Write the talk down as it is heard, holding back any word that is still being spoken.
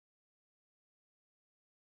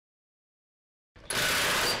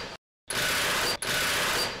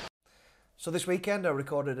So this weekend I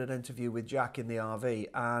recorded an interview with Jack in the RV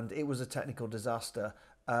and it was a technical disaster.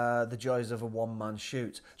 The joys of a one-man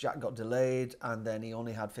shoot. Jack got delayed and then he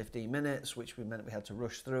only had 15 minutes, which meant we had to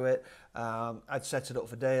rush through it. I'd set it up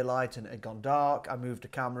for daylight and it had gone dark. I moved the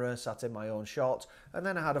camera, sat in my own shot, and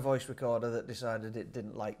then I had a voice recorder that decided it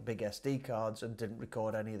didn't like big SD cards and didn't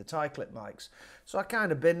record any of the tie clip mics. So I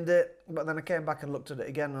kind of binned it, but then I came back and looked at it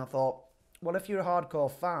again and I thought, well, if you're a hardcore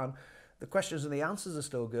fan, the questions and the answers are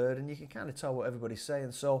still good and you can kind of tell what everybody's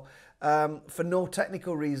saying. So for no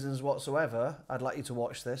technical reasons whatsoever, I'd like you to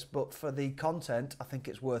watch this, but for the content, I think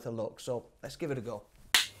it's worth a look. So let's give it a go.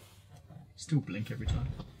 Still blink every time.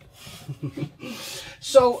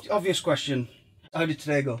 So, obvious question, how did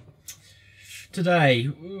today go? Today,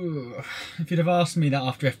 if you'd have asked me that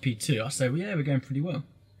after FP2, I'd say, well, yeah, we're going pretty well.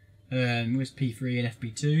 We was P3 and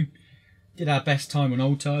FP2. Did our best time on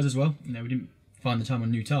old tyres as well. You know, we didn't find the time on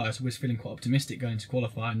new tyres, so we was feeling quite optimistic going into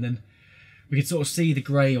qualifying. And then we could sort of see the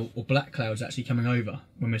grey or black clouds actually coming over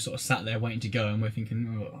when we sort of sat there waiting to go, and we're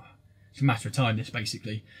thinking, oh, it's a matter of time this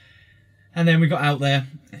basically. And then we got out there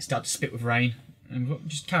and it started to spit with rain, and we thought,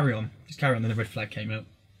 just carry on. Then the red flag came out,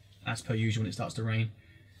 as per usual when it starts to rain.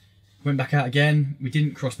 Went back out again, we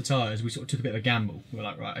didn't cross the tyres, we sort of took a bit of a gamble. We were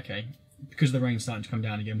like, right, okay, because the rain's starting to come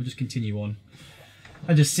down again, we'll just continue on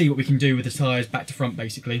and just see what we can do with the tyres back to front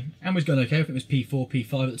basically. And was going okay. I think it was P4,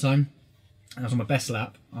 P5 at the time. And I was on my best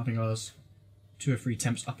lap. I think I was 2 or 3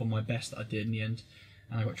 tenths up on my best that I did in the end.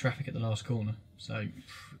 And I got traffic at the last corner. So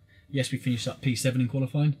yes, we finished up P7 in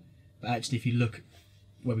qualifying. But actually if you look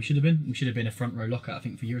where we should have been a front row lockout, I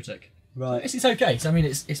think, for Eurotech. Right. So it's okay. So I mean,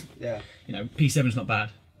 it's yeah. You know, P7's not bad,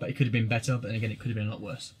 but it could have been better. But then again, it could have been a lot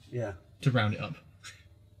worse. Yeah. To round it up.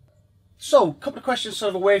 So, a couple of questions sort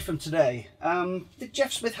of away from today. Did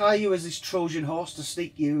Jeff Smith hire you as his Trojan horse to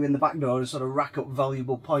sneak you in the back door and sort of rack up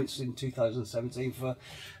valuable points in 2017 for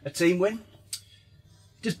a team win?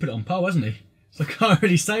 Just put it on par, wasn't he? So I can't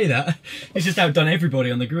really say that. He's just outdone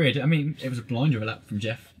everybody on the grid. I mean, it was a blinder of a lap from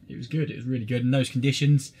Jeff. It was good. It was really good in those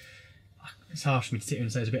conditions. It's harsh for me to sit here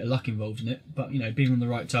and say there's a bit of luck involved in it, but you know, being on the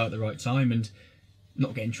right tyre at the right time and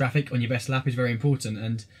not getting traffic on your best lap is very important.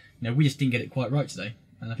 And you know, we just didn't get it quite right today.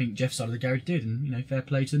 And I think Jeff's side of the garage did, and you know, fair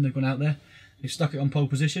play to them. They've gone out there, they've stuck it on pole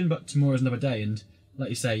position, but tomorrow's another day. And like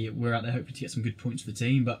you say, we're out there hoping to get some good points for the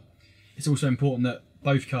team. But it's also important that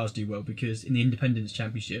both cars do well, because in the Independence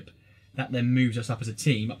Championship, that then moves us up as a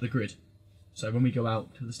team up the grid. So when we go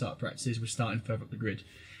out to the start of practices, we're starting further up the grid.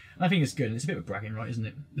 And I think it's good, and it's a bit of bragging, right, isn't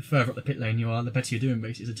it? The further up the pit lane you are, the better you're doing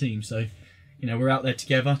basically as a team. So, you know, we're out there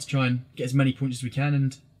together to try and get as many points as we can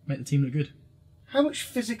and make the team look good. How much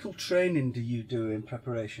physical training do you do in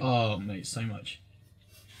preparation? Oh, mate, so much.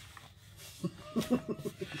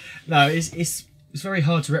 No, it's very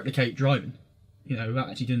hard to replicate driving, you know, without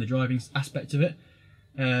actually doing the driving aspect of it.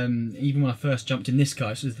 Even when I first jumped in this car,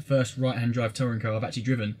 this was the first right-hand drive touring car I've actually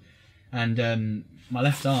driven, and my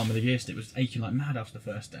left arm with the gear stick was aching like mad after the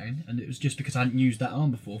first day, and it was just because I hadn't used that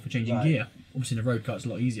arm before for changing gear. Obviously in a road car it's a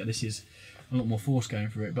lot easier, this is a lot more force going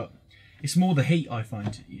through it, but it's more the heat I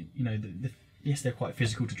find. You know, yes, they're quite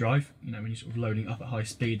physical to drive, you know, when you're sort of loading up at high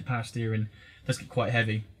speed, the power steering does get quite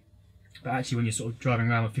heavy, but actually when you're sort of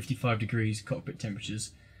driving around with 55 degrees cockpit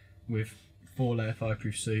temperatures with 4-layer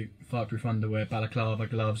fireproof suit, fireproof underwear, balaclava,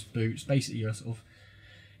 gloves, boots, basically you're sort of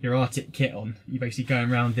your Arctic kit on. You're basically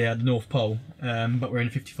going around there at the North Pole, but we're in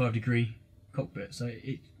a 55-degree cockpit, so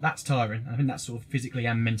that's tiring. I think that's sort of physically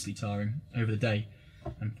and mentally tiring over the day.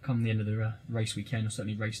 And come the end of the race weekend, or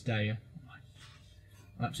certainly race day,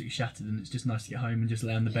 I'm absolutely shattered, and it's just nice to get home and just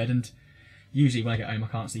lay on the bed. And usually when I get home, I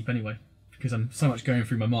can't sleep anyway, because I'm so much going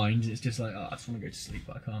through my mind. It's just like, oh, I just want to go to sleep,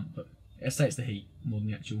 but I can't. But I say it's the heat more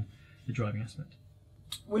than the driving aspect.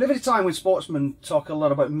 We live in a time when sportsmen talk a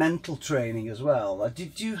lot about mental training as well.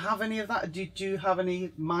 Did you have any of that? Did you have any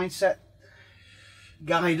mindset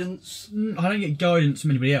guidance? I don't get guidance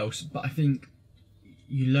from anybody else, but I think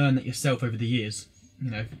you learn that yourself over the years.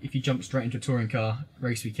 You know, if you jump straight into a touring car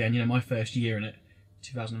race weekend, you know, my first year in it,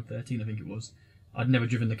 2013 I think it was, I'd never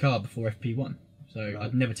driven the car before FP1, so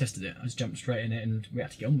I'd never tested it. I just jumped straight in it and we had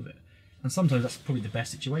to get on with it. And sometimes that's probably the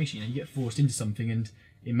best situation. You know, you get forced into something and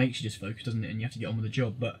it makes you just focus, doesn't it? And you have to get on with the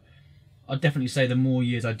job. But I'd definitely say the more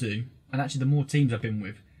years I do, and actually the more teams I've been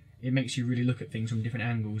with, it makes you really look at things from different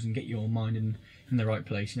angles and get your mind in the right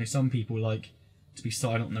place. You know, some people like to be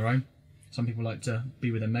silent on their own. Some people like to be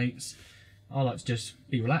with their mates. I like to just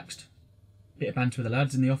be relaxed. Bit of banter with the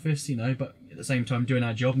lads in the office, you know, but at the same time doing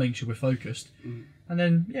our job, making sure we're focused. And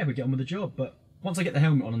then, yeah, we get on with the job. But once I get the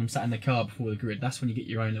helmet on and I'm sat in the car before the grid, that's when you get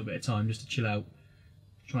your own little bit of time just to chill out,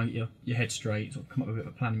 try and get your head straight, sort of come up with a bit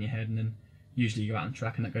of a plan in your head, and then usually you go out on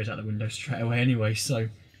track and that goes out the window straight away anyway. So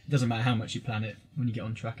doesn't matter how much you plan it. When you get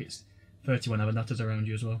on track, it's 31 other nutters around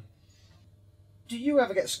you as well. Do you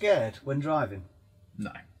ever get scared when driving?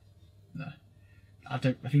 No. I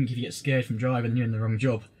think if you get scared from driving, you're in the wrong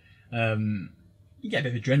job. You get a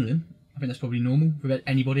bit of adrenaline. I think that's probably normal for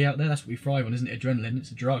anybody out there. That's what we thrive on, isn't it? Adrenaline.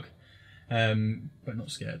 It's a drug. But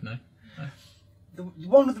not scared, no.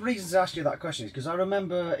 One of the reasons I asked you that question is because I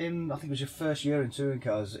remember I think it was your first year in touring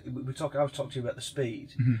cars, I was talking to you about the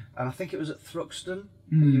speed, and I think it was at Thruxton,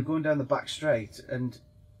 and you were going down the back straight, and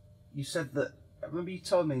you said that, I remember you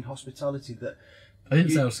told me in hospitality that... I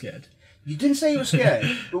didn't say I was scared. You didn't say you were scared,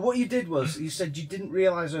 but what you did was, you said you didn't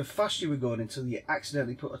realise how fast you were going until you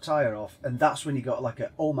accidentally put a tyre off, and that's when you got like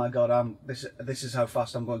oh my god, this is how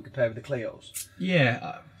fast I'm going compared with the Clios.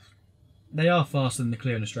 Yeah, they are faster than the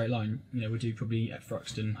Clio in a straight line. You know, we do probably at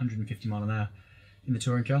Thruxton 150 mile an hour in the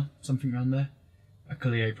touring car, something around there. A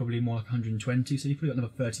Clio probably more like 120, so you've probably got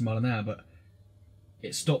another 30 mile an hour, but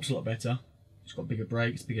it stops a lot better. It's got bigger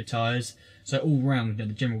brakes, bigger tyres, so all round, you know,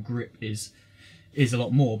 the general grip is a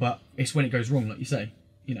lot more, but it's when it goes wrong, like you say.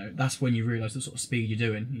 You know, that's when you realise the sort of speed you're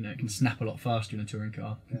doing. You know, it can snap a lot faster in a touring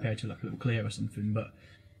car compared to like a little Clio or something. But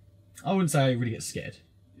I wouldn't say I really get scared.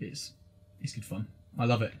 It's good fun. I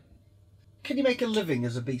love it. Can you make a living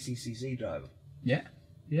as a BTCC driver? Yeah.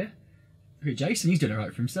 Look at Jason, he's doing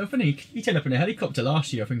alright for himself, isn't he? He turned up in a helicopter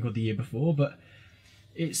last year, I think, or the year before, but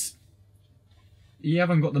you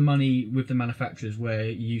haven't got the money with the manufacturers where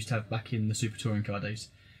you used to have back in the super touring car days.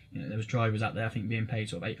 You know, there was drivers out there, I think, being paid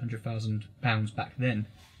sort of £800,000 back then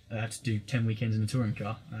to do 10 weekends in a touring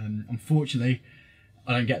car. Unfortunately,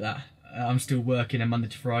 I don't get that. I'm still working a Monday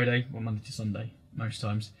to Friday, or Monday to Sunday, most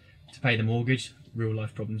times, to pay the mortgage. Real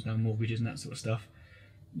life problems now, mortgages and that sort of stuff.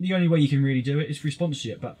 The only way you can really do it is through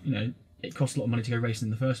sponsorship, but, you know, it costs a lot of money to go racing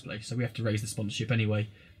in the first place, so we have to raise the sponsorship anyway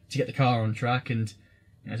to get the car on track, and you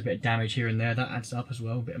know, there's a bit of damage here and there, that adds up as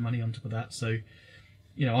well, a bit of money on top of that. So,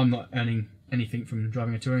 you know, I'm not earning anything from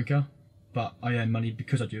driving a touring car, but I earn money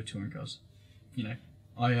because I do touring cars. You know,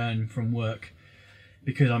 I earn from work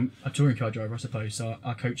because I'm a touring car driver, I suppose. So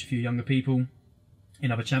I coach a few younger people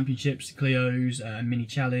in other championships, Clios, Mini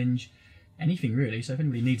Challenge, anything really. So if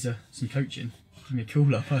anybody needs some coaching, give me a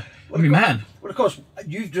call up. I'm your man. Well, of course,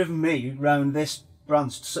 you've driven me round this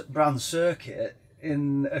brand circuit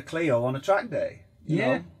in a Clio on a track day. You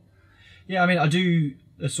know? Yeah, I mean, I do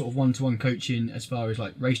a sort of one-to-one coaching as far as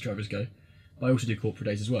like race drivers go, but I also do corporate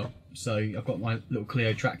days as well. So I've got my little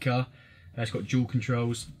Clio track car. It's got dual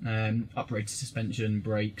controls, uprated suspension,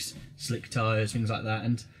 brakes, slick tyres, things like that.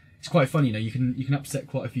 And it's quite funny, you know, you can upset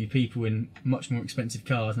quite a few people in much more expensive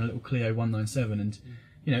cars than a little Clio 197, and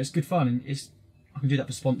you know, it's good fun. And I can do that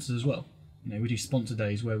for sponsors as well. You know, we do sponsor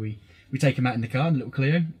days where we take them out in the car in the little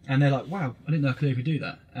Clio, and they're like, wow, I didn't know a Clio could do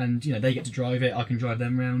that. And you know, they get to drive it, I can drive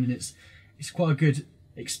them around, and it's quite a good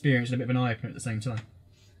experience and a bit of an eye opener at the same time.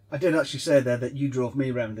 I did actually say there that you drove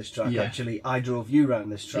me around this track. Yeah. Actually, I drove you around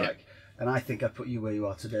this track, and I think I put you where you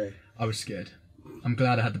are today. I was scared. I'm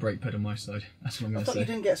glad I had the brake pad on my side. That's what I'm going to say. I thought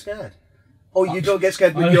you didn't get scared. Oh, you don't get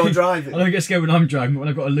scared when you're driving? I don't get scared when I'm driving, but when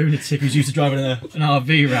I've got a lunatic who's used to driving an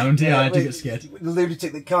RV around, I do get scared. The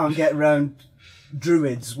lunatic that can't get around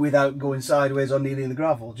druids without going sideways or nearly in the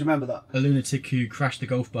gravel. Do you remember that? A lunatic who crashed the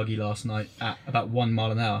golf buggy last night at about 1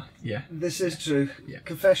 mile an hour. Yeah. This is true. Yeah.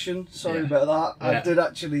 Confession, sorry about that. I did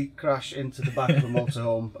actually crash into the back of a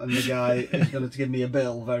motorhome, and the guy is going to give me a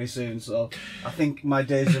bill very soon, so I think my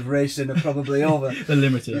days of racing are probably over. They're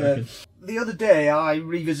limited, I reckon. The other day I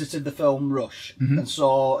revisited the film Rush and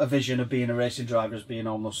saw a vision of being a racing driver as being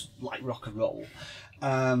almost like rock and roll.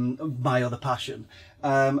 My other passion.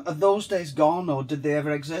 Are those days gone, or did they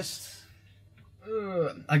ever exist?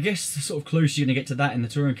 I guess the sort of close you're going to get to that in the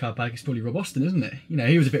touring car park is probably Rob Austin, isn't it? You know,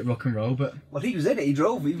 he was a bit rock and roll, but... Well, he was in it, he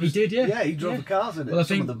drove. He did, yeah. Yeah, he drove the cars in it, well,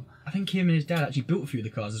 some of them. I think him and his dad actually built a few of the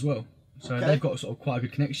cars as well. So they've got sort of quite a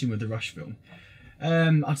good connection with the Rush film.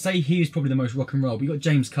 I'd say he is probably the most rock and roll. But you've got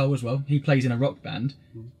James Cole as well. He plays in a rock band,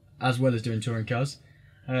 as well as doing touring cars.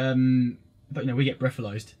 But, you know, we get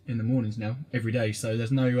breathalyzed in the mornings now, every day. So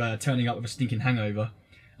there's no turning up with a stinking hangover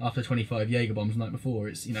after 25 Jaeger bombs the night before.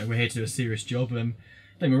 It's, you know, we're here to do a serious job. Don't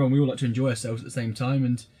get me wrong, we all like to enjoy ourselves at the same time,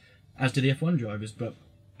 and as do the F1 drivers. But,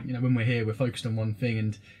 you know, when we're here, we're focused on one thing,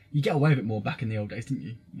 and you get away with it more back in the old days, didn't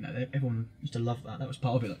you? You know, everyone used to love that. That was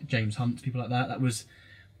part of it, like James Hunt, people like that. That was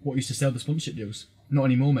what used to sell the sponsorship deals. Not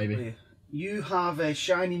anymore, maybe. You have a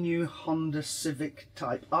shiny new Honda Civic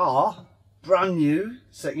Type R, brand new,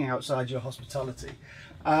 sitting outside your hospitality.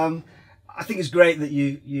 I think it's great that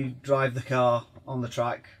you drive the car on the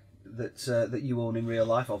track that you own in real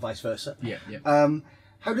life, or vice versa. Yeah.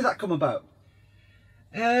 How did that come about?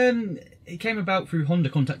 It came about through Honda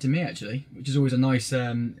contacting me actually, which is always a nice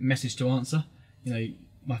message to answer. You know,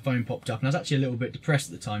 my phone popped up and I was actually a little bit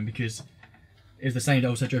depressed at the time because it was the same day I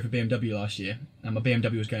also drove for BMW last year and my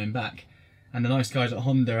BMW was going back. And the nice guys at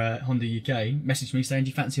Honda, Honda UK messaged me saying, do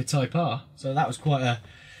you fancy a Type R? So that was quite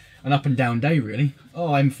an up and down day really. Oh,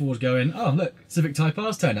 M4's going, oh look, Civic Type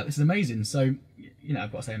R's turned up, this is amazing. So, you know,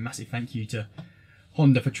 I've got to say a massive thank you to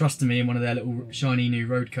Honda for trusting me in one of their little shiny new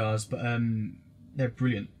road cars. But they're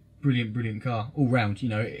brilliant, brilliant car all round. You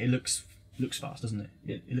know, it looks fast, doesn't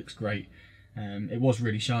it? It looks great. It was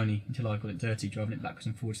really shiny until I got it dirty, driving it backwards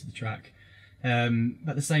and forwards to the track. But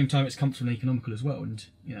at the same time, it's comfortable and economical as well. And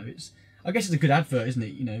you know, I guess it's a good advert, isn't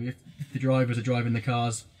it? You know, if the drivers are driving the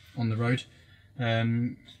cars on the road,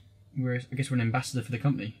 I guess we're an ambassador for the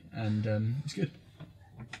company, and it's good.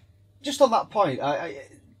 Just on that point,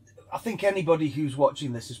 I think anybody who's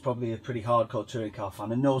watching this is probably a pretty hardcore touring car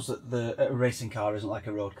fan and knows that a racing car isn't like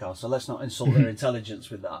a road car, so let's not insult their intelligence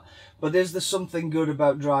with that. But is there something good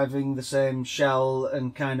about driving the same shell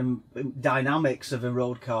and kind of dynamics of a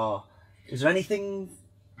road car? Is there anything?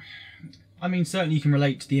 I mean, certainly you can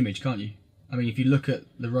relate to the image, can't you? I mean, if you look at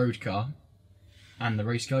the road car and the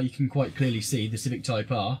race car, you can quite clearly see the Civic Type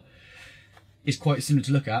R is quite similar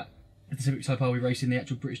to look at the Civic Type R we race in the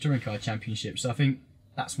actual British Touring Car Championship. So I think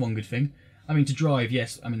that's one good thing. I mean, to drive,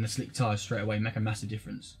 yes, I mean, the slick tyres straight away make a massive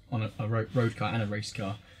difference on a road car and a race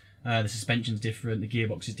car. The suspension's different, the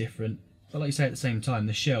gearbox is different. But like you say, at the same time,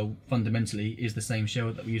 the shell fundamentally is the same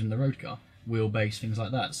shell that we use on the road car. Wheelbase, things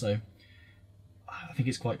like that. So I think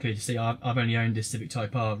it's quite clear to see. I've only owned this Civic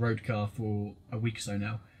Type R road car for a week or so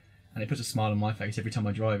now, and it puts a smile on my face every time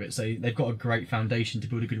I drive it. So they've got a great foundation to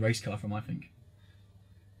build a good race car from, I think.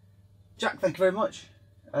 Jack, thank you very much.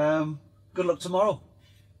 Good luck tomorrow.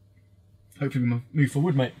 Hopefully we move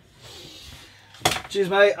forward, mate. Cheers,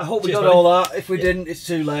 mate. I hope we got buddy. all that. If we didn't, it's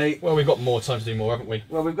too late. Well, we've got more time to do more, haven't we?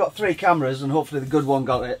 Well, we've got 3 cameras, and hopefully the good one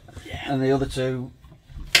got it, and the other 2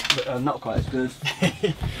 are not quite as good.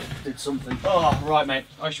 Did something. Oh, right, mate.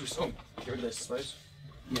 I should get rid of this, I suppose.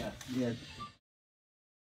 Yeah.